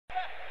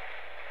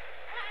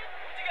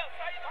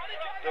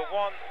The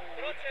one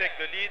who will take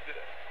the lead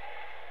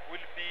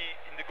will be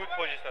in the good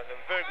position, a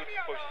very good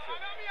position.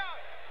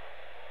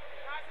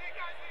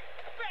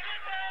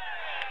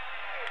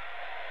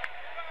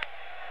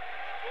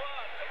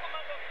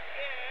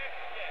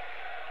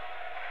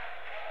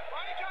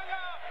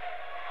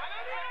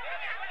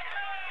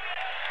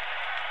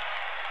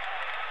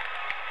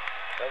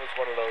 That was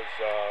one of those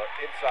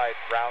inside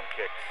round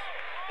kicks.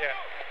 Yeah.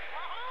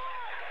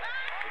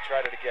 We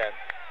tried it again.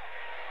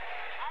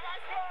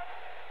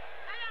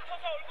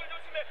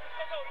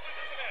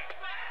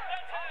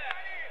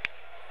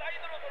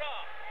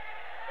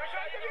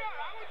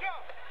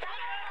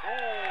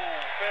 Ooh,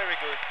 very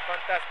good.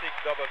 Fantastic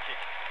double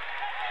kick.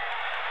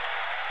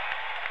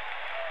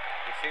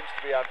 He seems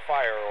to be on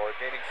fire or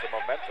gaining some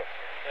momentum.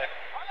 Yeah.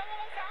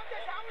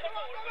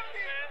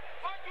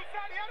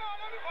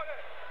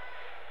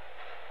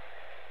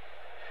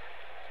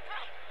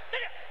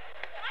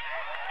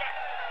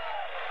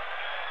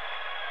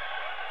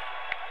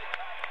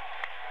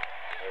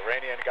 The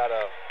Iranian got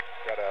a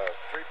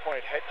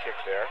 3-point head kick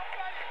there.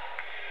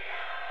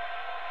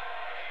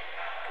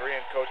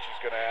 Korean coach is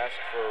going to ask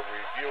for a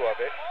review of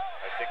it.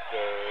 I think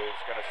is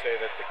going to say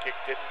that the kick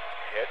didn't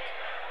hit.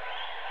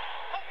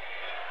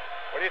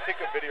 What do you think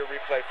of video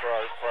replay for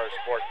our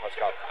sport,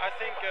 Pascal? I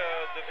think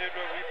the video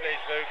replay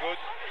is very good,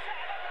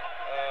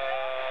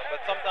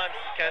 but sometimes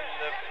it can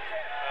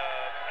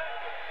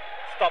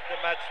stop the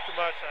match too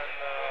much, and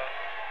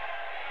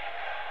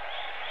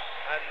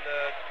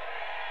the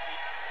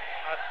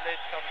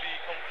athlete can be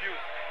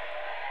confused.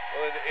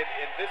 Well,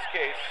 in this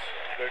case,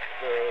 the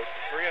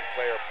Korean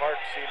player Park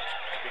seems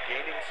to be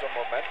gaining some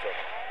momentum.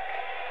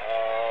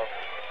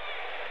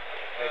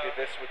 Maybe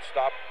this would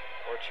stop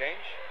or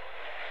change?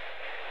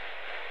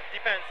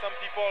 Depends. Some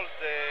people,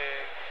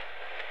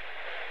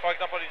 for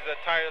example, if they're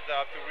tired, they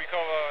have to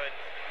recover, and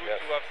it's good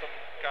to have some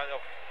kind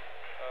of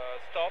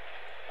stop.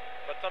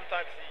 But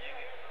sometimes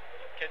it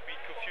can be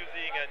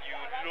confusing, and you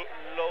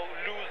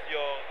lose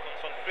your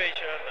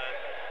concentration. And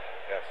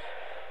yes.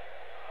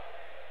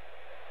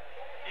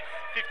 It's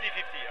 50-50,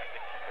 I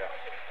think. Yeah.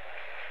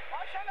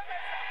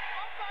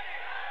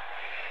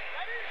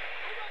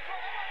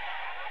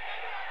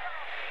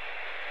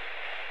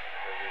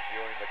 They're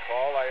reviewing the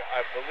call.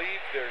 I believe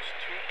there's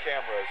 2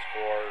 cameras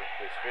for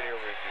this video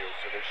review,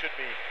 so there should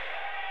be 2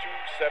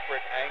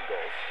 separate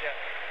angles. Yeah.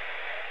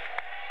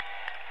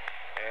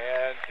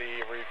 And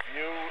the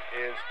review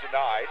is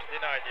denied.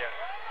 Denied, yeah.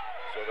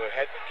 So the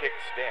head kick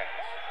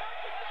stands.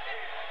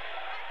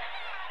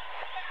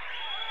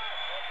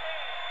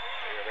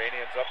 The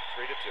Iranians up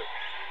 3-2.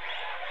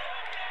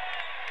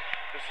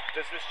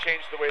 Does this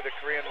change the way the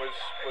Korean was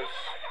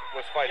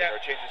fighting, or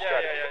change his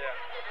strategy? Yeah.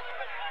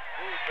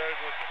 Good, very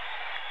good.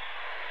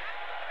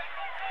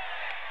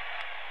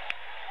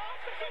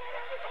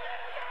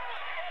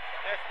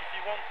 Yes, if he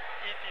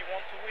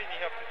want to win, he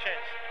have to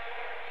change,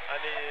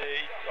 and he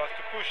has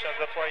to push, and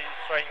that's what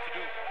he's trying to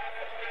do.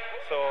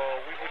 So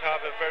we would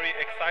have a very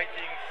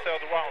exciting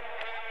third round.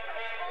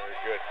 Very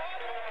good.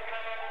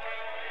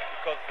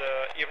 Because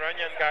the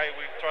Iranian guy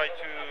will try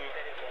to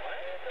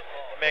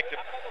make the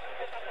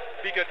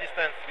bigger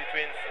distance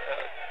between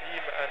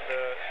him and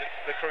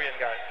the Korean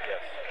guy.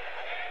 Yes.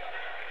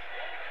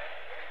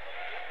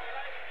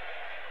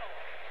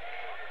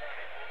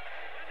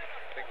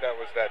 I think that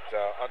was that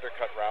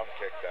undercut round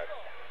kick that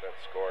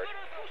scored.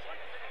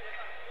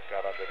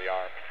 Got under the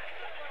arm.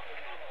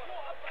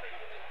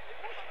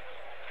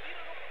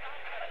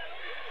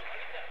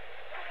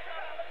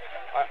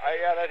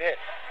 Yeah, that hit.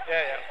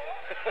 Yeah.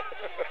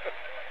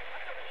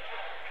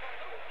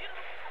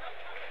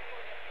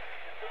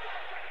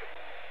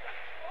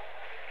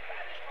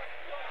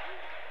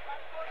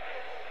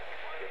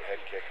 Good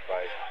head kick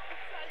by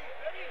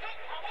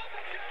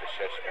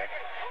Ji-Woong.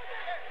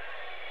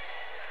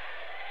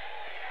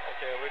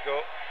 Okay, here we go.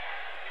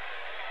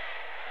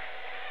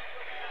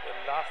 The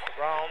last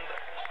round.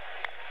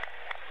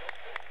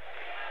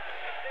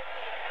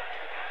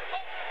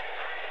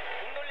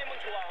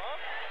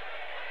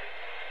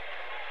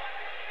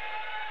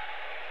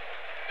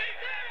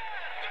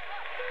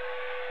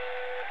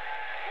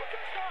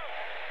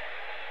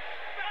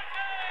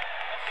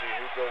 See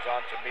who goes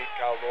on to meet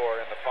KOR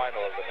in the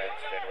final of the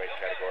men's thin-weight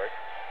category.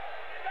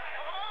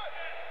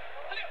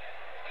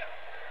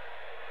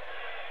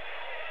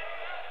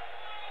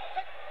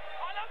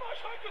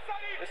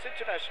 This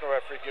international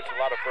referee gives a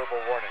lot of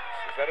verbal warnings.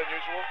 Is that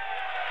unusual?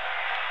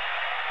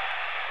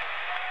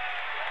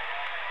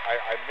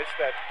 I missed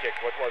that kick.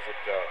 What was it,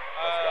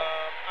 Pascal?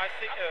 I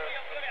think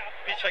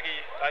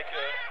Pichagi, like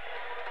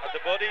at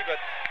the body,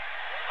 but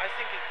I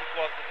think it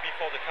was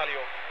before the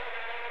Kalio.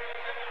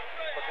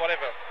 But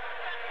whatever.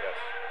 Yes.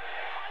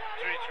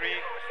 3-3.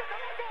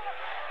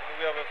 And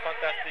we have a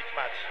fantastic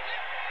match.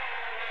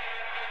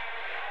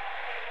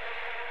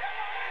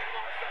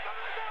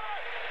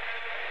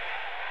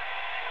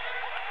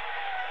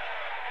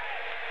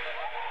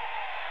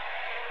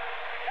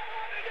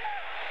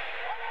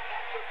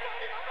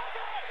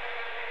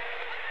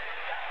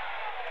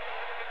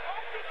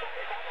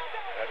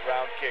 That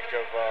round kick kick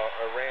of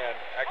Iran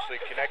actually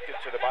connected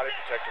to the body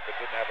protector but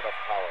didn't have enough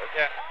power.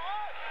 Yeah.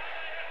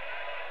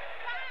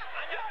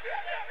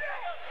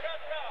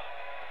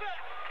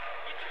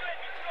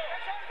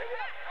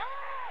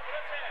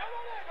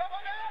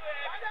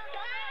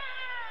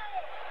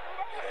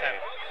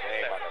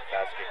 Same on the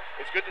fast kick.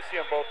 It's good to see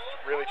them both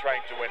really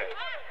trying to win it.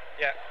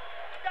 Yeah.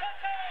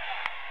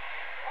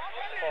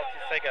 40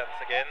 seconds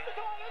again.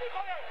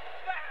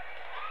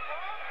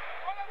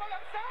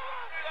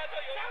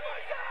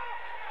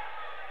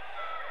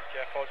 Be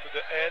careful to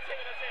the head.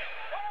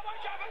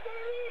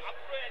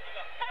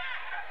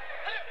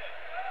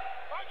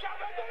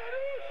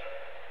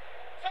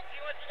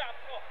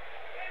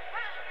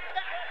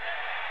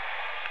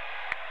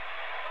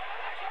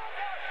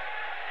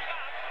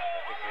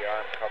 I think the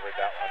arm covered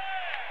that one.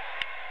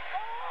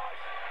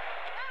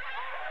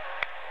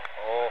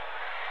 Oh.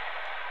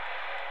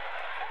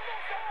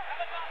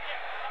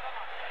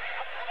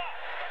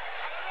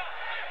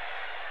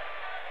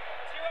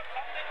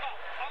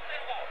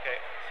 Okay,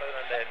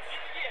 southern lens.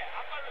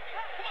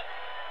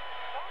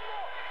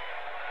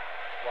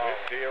 Wow.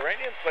 The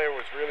Iranian player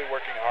was really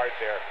working hard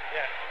there.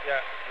 Yeah,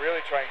 yeah,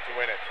 Really trying to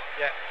win it.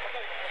 yeah.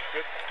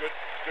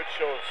 Good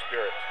show of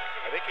spirit.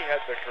 I think he had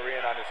the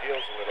Korean on his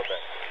heels a little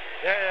bit.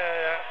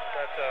 Yeah.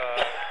 But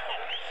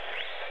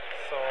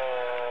so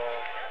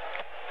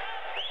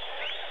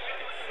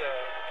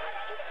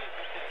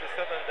it's the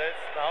southern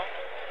lens now.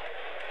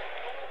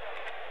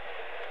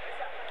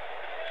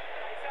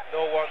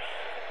 No one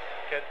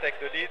can take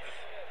the leads,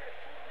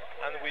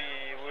 and we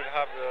will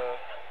have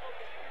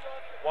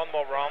one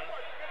more round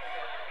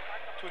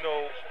to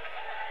know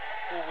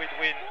who will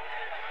win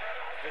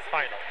this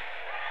final.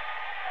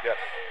 Yes.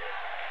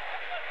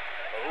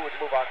 Who would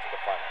move on to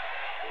the final?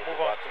 Move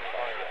on to the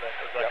final.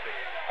 Exactly.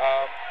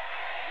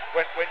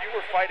 Yep. When you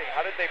were fighting,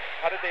 how did they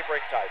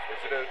break ties? Was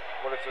it a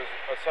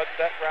sudden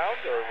death round,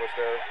 or was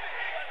there?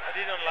 I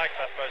didn't like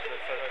that much the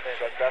southern lens.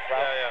 Sudden death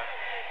round? Yeah.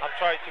 I'm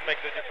trying to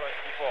make the difference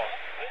before.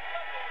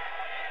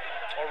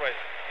 Always.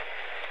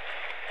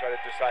 Try to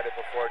decide it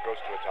before it goes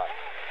to a tie.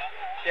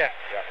 Yeah,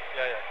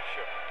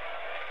 sure.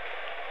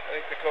 I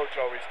think the coach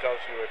always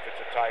tells you if it's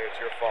a tie, it's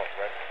your fault,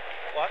 right?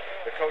 What?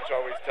 The coach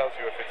always tells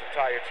you if it's a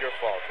tie, it's your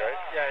fault, right?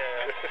 Yeah.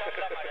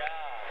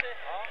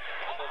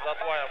 So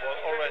that's why I was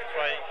always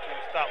trying to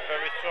start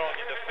very strong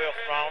in the first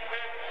round,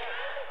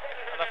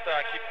 and after I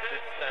keep the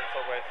distance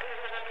always.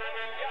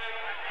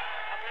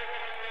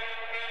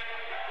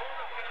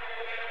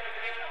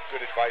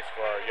 Good advice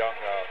for our young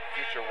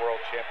future world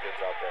champions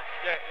out there.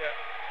 Yeah.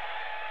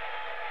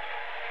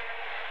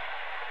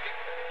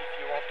 If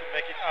you want to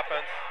make it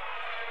happen,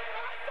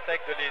 take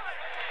the lead,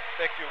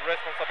 take your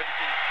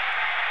responsibility.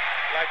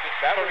 Like the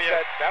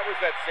That was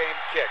that same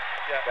kick.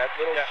 Yeah. That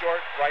little short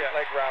right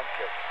leg round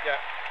kick. Yeah.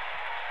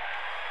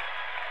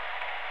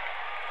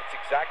 It's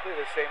exactly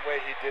the same way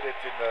he did it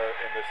in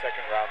the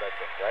second round, I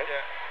think, right?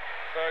 Yeah.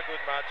 Very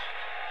good match.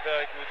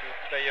 Very good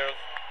players.